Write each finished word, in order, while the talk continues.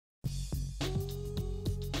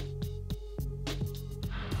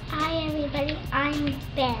everybody, I'm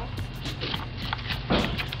Ben.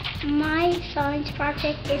 My science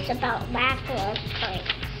project is about maglev trains.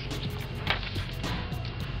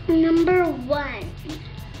 Number 1,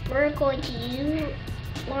 we're going to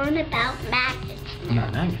learn about magnets.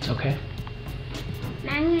 Magnets, okay.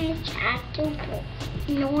 Magnets act to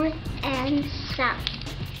north and south.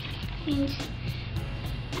 Means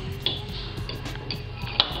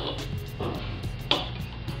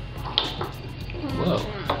Whoa.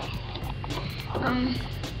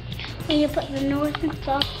 When you put the north and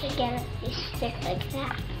south together, they stick like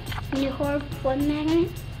that. When you hold one magnet,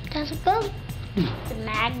 does it go? The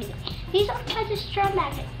magnet. These are kind of strong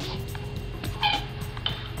magnets.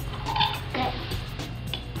 Good.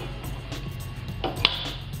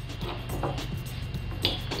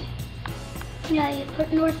 Now you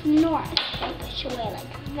put north and north, and push away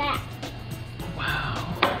like that.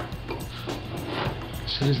 Wow.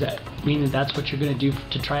 So does that mean that that's what you're going to do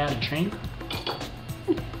to try out a train?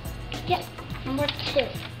 Yep. Number 2.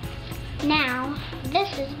 Now,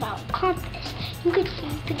 this is about compass. You can see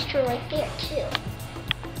the picture right there too.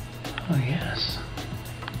 Oh, yes.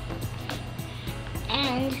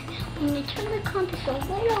 And when you turn the compass a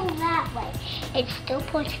little that way, it still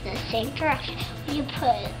points in the same direction. When you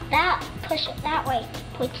push it that way,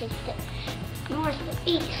 which is the north and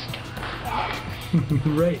east.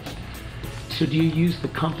 Right. So do you use the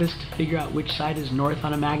compass to figure out which side is north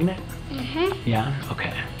on a magnet? Mm-hmm. Yeah?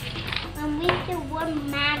 Okay. When we do one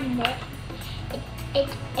magnet, it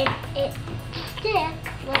sticks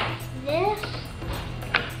like this,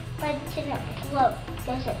 but it's in a float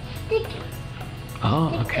because it's sticky.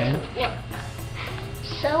 Oh, okay.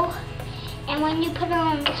 So, and when you put it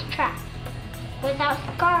on this track without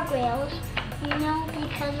guardrails, you know,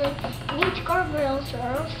 because in each guardrails or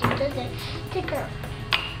else it doesn't sticker.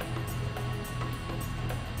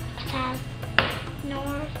 It has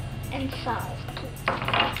north and south.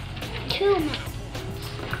 2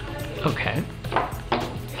 magnets. Okay.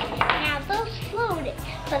 Now those floated,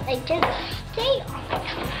 but they didn't stay on the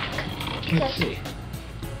track. Let's see.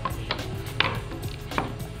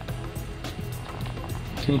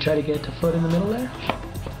 Can you try to get it to float in the middle there?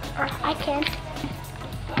 Or I can.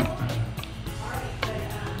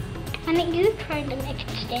 I think you're trying to make it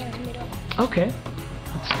stay in the middle. Okay.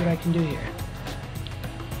 Let's see what I can do here.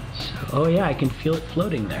 So, oh yeah, I can feel it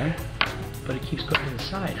floating there, but it keeps going to the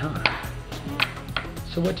side, huh?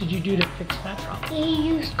 So what did you do to fix that problem?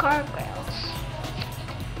 You used guardrails.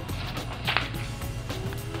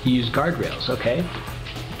 You used guardrails, okay.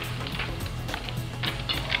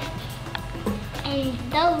 And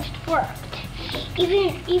those worked.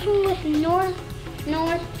 Even with north,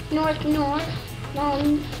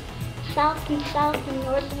 south and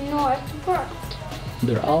north worked.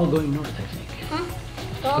 They're all going north, I think. Huh?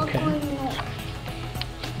 They're all Okay. going north.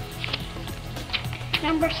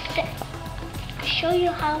 Number 6. I'll show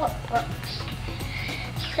you how it works.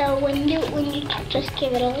 So when you just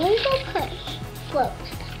give it a little push, float.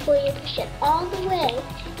 When you push it all the way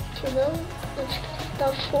to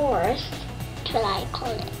the forest, that's what I call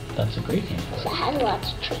it. That's a great name for So it it. has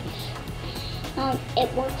lots of trees.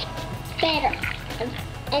 It works better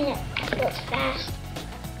and it goes fast.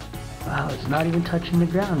 Wow, it's not even touching the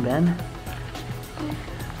ground, Ben.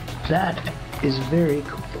 That is very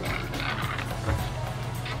cool.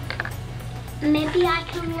 Maybe I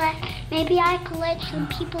could let some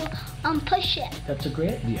people push it, That's a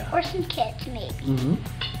great idea. or some kids maybe. Mm-hmm.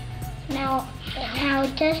 Now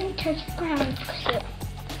it doesn't touch the ground because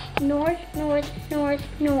it's north,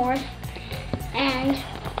 and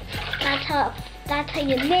that's how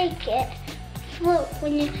you make it float.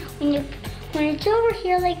 When it's over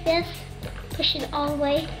here like this, push it all the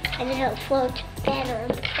way, and then it'll float better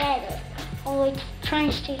and better all the way to the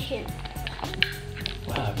train station.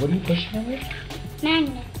 Wow, what are you pushing it with?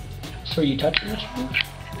 Magnet. So are you touching the train?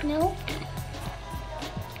 No.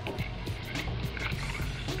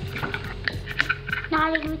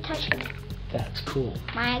 Not even touching it. That's cool.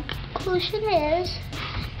 My conclusion is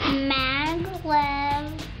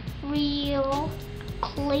maglev, real,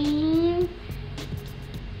 clean,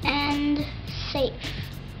 and safe.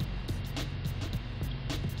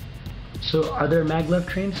 So are there maglev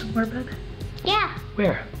trains somewhere, Ben? Yeah,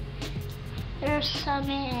 Where? there's some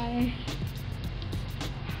in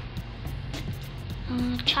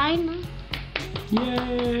China.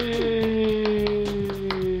 Yay!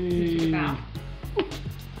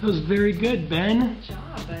 That was very good, Ben. Good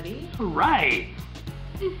job, buddy. All right.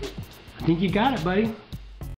 I think you got it, buddy.